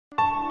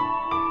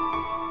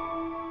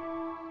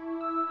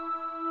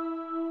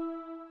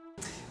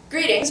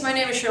Greetings, my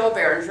name is Sheryl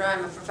Barringer.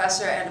 I'm a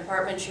professor and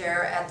department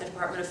chair at the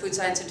Department of Food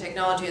Science and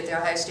Technology at The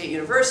Ohio State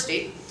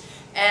University.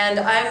 And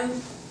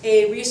I'm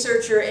a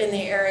researcher in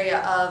the area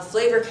of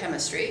flavor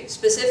chemistry.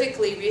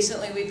 Specifically,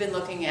 recently we've been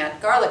looking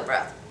at garlic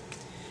breath.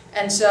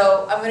 And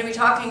so I'm going to be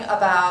talking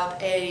about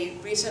a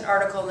recent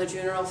article in the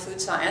Journal of Food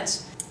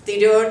Science,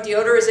 the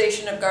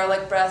deodorization of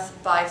garlic breath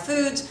by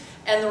foods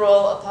and the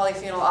role of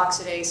polyphenol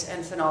oxidase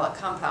and phenolic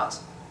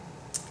compounds.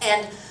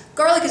 And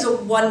garlic is a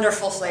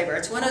wonderful flavor.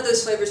 It's one of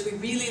those flavors we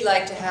really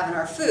like to have in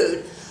our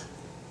food,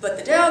 but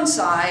the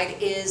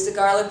downside is the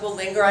garlic will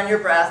linger on your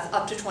breath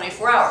up to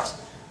 24 hours,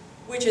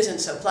 which isn't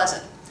so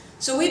pleasant.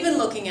 So we've been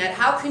looking at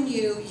how can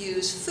you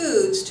use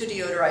foods to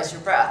deodorize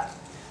your breath.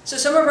 So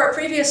some of our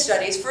previous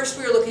studies, first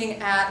we were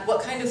looking at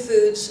what kind of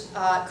foods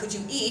could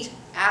you eat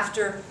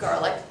after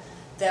garlic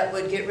that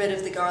would get rid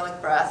of the garlic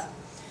breath,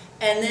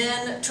 and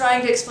then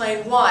trying to explain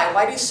why.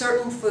 Why do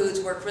certain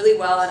foods work really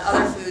well and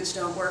other foods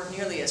don't work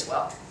nearly as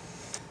well?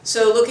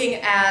 So looking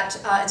at,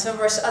 in some of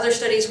our other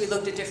studies, we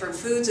looked at different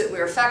foods that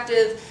were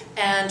effective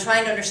and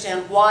trying to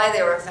understand why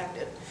they were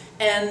effective.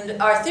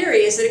 And our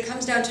theory is that it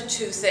comes down to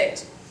two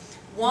things.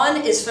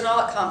 One is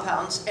phenolic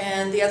compounds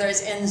and the other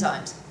is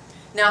enzymes.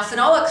 Now,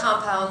 phenolic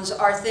compounds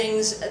are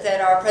things that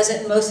are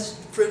present in most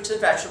fruits and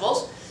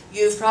vegetables.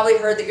 You've probably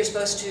heard that you're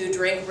supposed to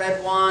drink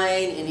red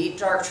wine and eat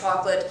dark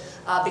chocolate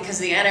because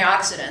of the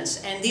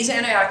antioxidants. And these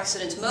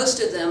antioxidants, most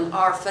of them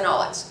are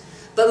phenolics.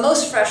 But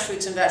most fresh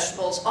fruits and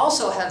vegetables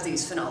also have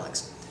these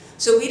phenolics.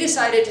 So we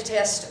decided to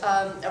test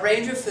a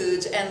range of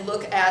foods and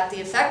look at the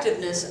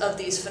effectiveness of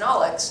these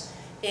phenolics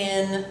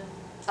in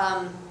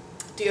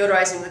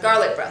deodorizing the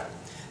garlic breath.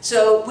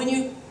 So when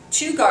you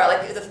chew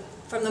garlic,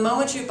 from the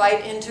moment you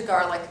bite into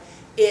garlic,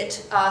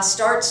 it's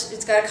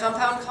got a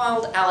compound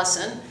called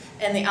allicin,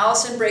 and the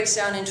allicin breaks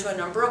down into a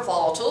number of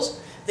volatiles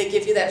that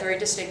give you that very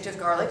distinctive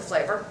garlic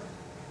flavor.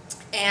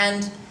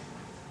 And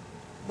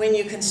when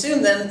you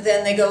consume them,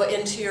 then they go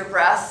into your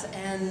breath,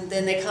 and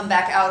then they come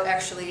back out,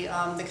 actually,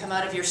 they come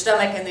out of your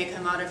stomach, and they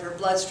come out of your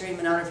bloodstream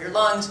and out of your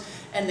lungs,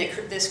 and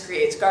this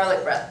creates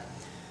garlic breath.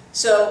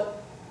 So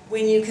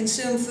when you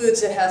consume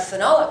foods that have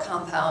phenolic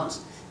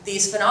compounds,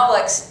 these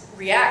phenolics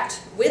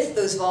react with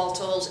those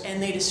volatiles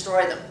and they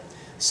destroy them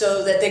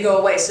so that they go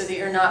away, so that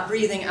you're not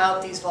breathing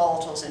out these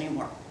volatiles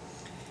anymore.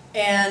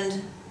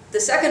 And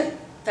the second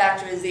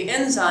factor is the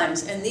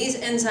enzymes, and these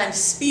enzymes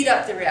speed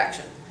up the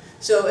reaction.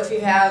 So if you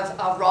have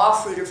a raw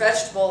fruit or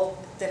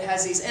vegetable that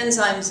has these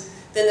enzymes,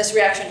 then this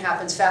reaction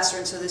happens faster,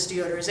 and so this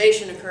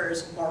deodorization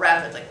occurs more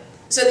rapidly.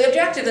 So the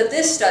objective of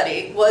this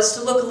study was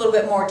to look a little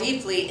bit more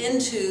deeply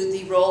into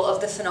the role of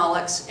the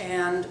phenolics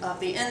and of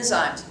the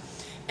enzymes.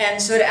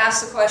 And so to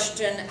ask the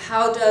question,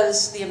 how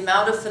does the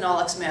amount of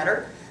phenolics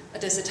matter?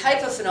 Does the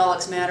type of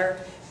phenolics matter?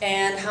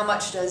 And how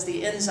much does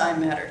the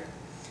enzyme matter?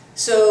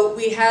 So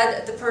we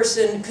had the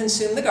person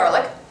consume the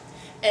garlic,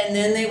 and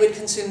then they would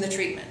consume the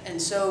treatment. And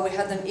so we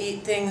had them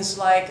eat things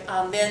like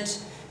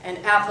mint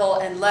and apple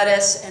and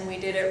lettuce, and we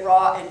did it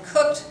raw and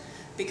cooked,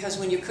 because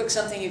when you cook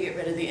something you get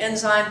rid of the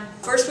enzyme.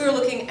 First we were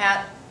looking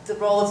at the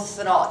role of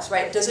phenolics,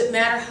 right? Does it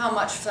matter how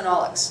much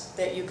phenolics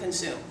that you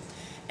consume?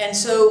 And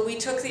so we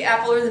took the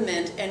apple or the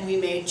mint and we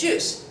made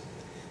juice.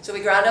 So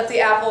we ground up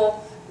the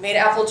apple, made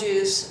apple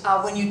juice.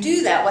 When you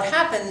do that, what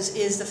happens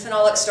is the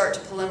phenolics start to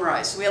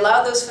polymerize. So we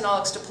allowed those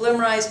phenolics to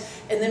polymerize,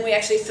 and then we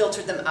actually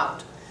filtered them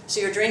out. So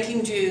you're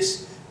drinking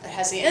juice that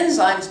has the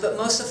enzymes, but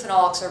most of the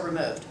phenolics are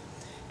removed.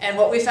 And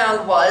what we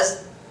found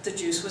was the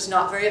juice was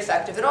not very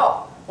effective at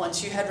all.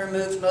 Once you had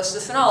removed most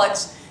of the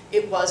phenolics,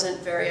 it wasn't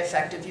very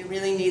effective. You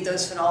really need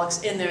those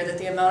phenolics in there, that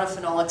the amount of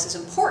phenolics is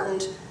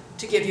important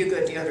to give you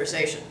good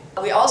deodorization.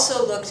 We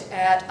also looked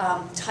at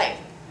type,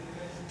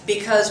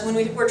 because when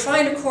we were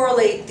trying to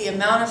correlate the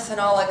amount of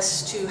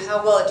phenolics to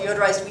how well it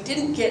deodorized, we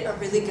didn't get a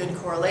really good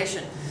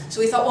correlation. So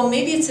we thought, well,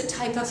 maybe it's a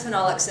type of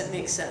phenolics that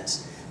makes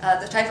sense.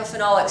 The type of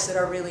phenolics that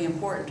are really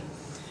important.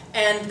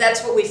 And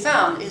that's what we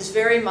found, is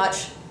very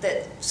much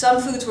that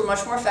some foods were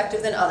much more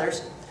effective than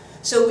others.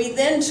 So we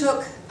then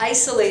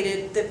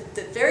isolated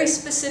the very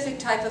specific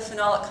type of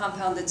phenolic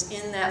compound that's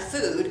in that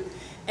food,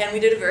 and we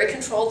did a very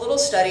controlled little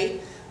study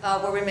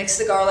where we mixed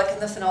the garlic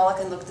and the phenolic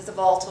and looked at the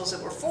volatiles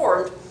that were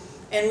formed.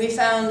 And we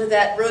found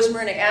that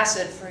rosmarinic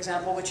acid, for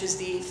example, which is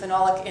the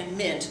phenolic in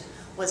mint,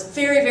 was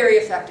very, very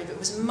effective. It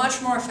was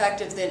much more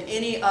effective than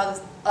any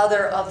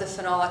other of the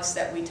phenolics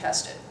that we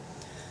tested.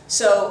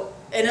 So,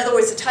 in other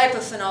words, the type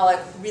of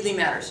phenolic really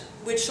matters,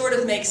 which sort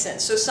of makes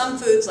sense. So some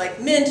foods like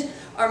mint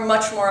are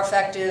much more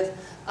effective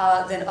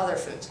than other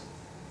foods.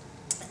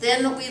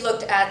 Then we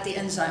looked at the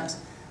enzymes,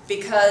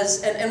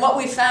 because, and what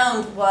we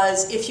found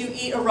was if you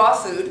eat a raw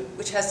food,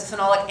 which has the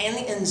phenolic and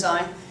the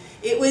enzyme,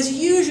 it was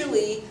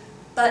usually,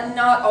 but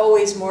not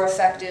always, more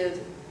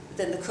effective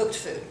than the cooked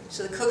food.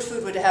 So the cooked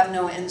food would have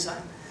no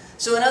enzyme.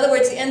 So in other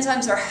words, the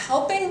enzymes are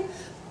helping,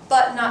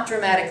 but not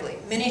dramatically.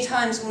 Many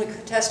times when we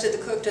tested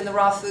the cooked and the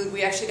raw food,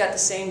 we actually got the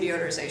same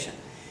deodorization.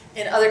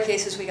 In other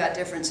cases, we got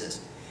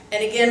differences.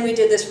 And again, we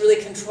did this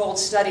really controlled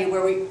study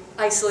where we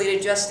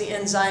isolated just the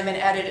enzyme and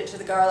added it to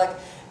the garlic,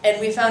 and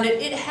we found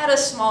it had a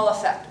small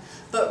effect.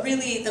 but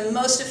really the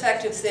most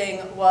effective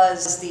thing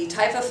was the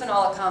type of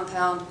phenolic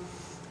compound,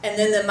 and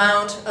then the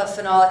amount of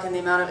phenolic and the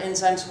amount of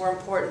enzymes were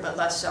important, but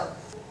less so.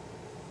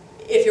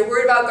 If you're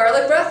worried about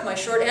garlic breath, my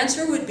short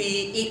answer would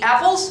be eat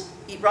apples,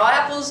 eat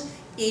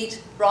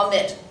raw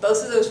mint.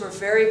 Both of those were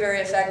very, very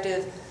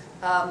effective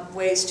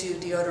ways to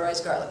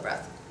deodorize garlic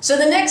breath. So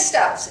the next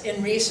steps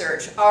in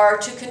research are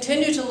to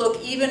continue to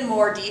look even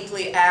more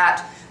deeply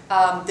at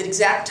the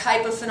exact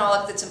type of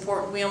phenolic that's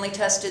important. We only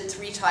tested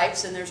 3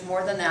 types, and there's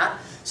more than that.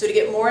 So to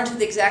get more into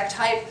the exact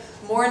type,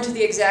 more into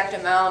the exact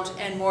amount,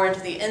 and more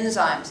into the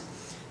enzymes.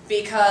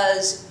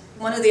 Because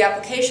one of the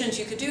applications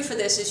you could do for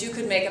this is you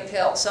could make a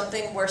pill,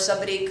 something where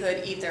somebody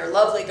could eat their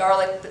lovely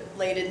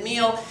garlic-laden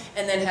meal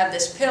and then have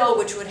this pill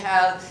which would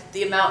have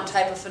the amount and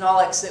type of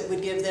phenolics that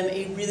would give them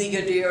a really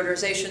good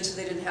deodorization so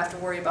they didn't have to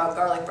worry about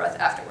garlic breath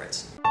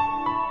afterwards.